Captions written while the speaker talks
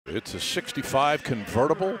It's a 65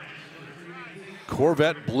 convertible,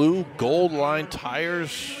 Corvette blue, gold line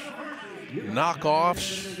tires,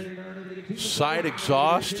 knockoffs, side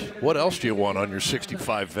exhaust. What else do you want on your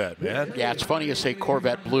 65 Vet, man? Yeah, it's funny you say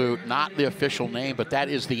Corvette blue, not the official name, but that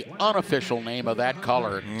is the unofficial name of that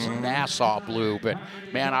color. It's Nassau blue, but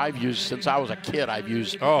man, I've used, since I was a kid, I've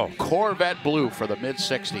used Corvette blue for the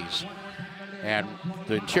mid-60s. And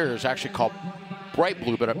the interior is actually called bright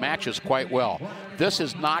blue, but it matches quite well. This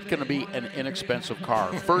is not going to be an inexpensive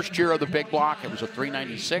car. First year of the big block, it was a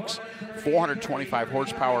 396, 425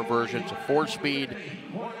 horsepower version. It's a 4-speed.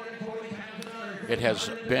 It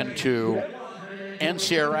has been to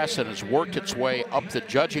NCRS and has worked its way up the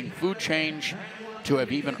judging food chain to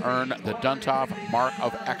have even earned the Duntov Mark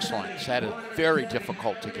of Excellence. That is very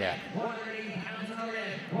difficult to get.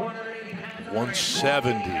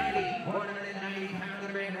 170.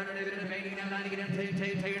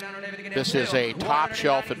 This is a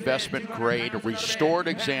top-shelf investment grade, restored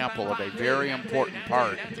example of a very important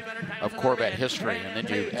part of Corvette history. And then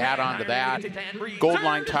you add on to that gold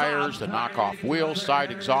line tires, the knockoff wheels,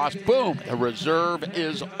 side exhaust, boom, the reserve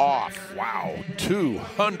is off. Wow,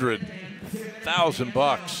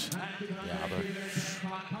 $200,000. Yeah,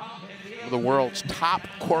 the world's top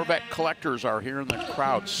Corvette collectors are here in the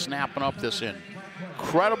crowd snapping up this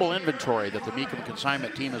incredible inventory that the Mecum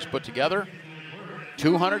consignment team has put together.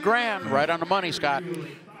 200 grand, right on the money, Scott.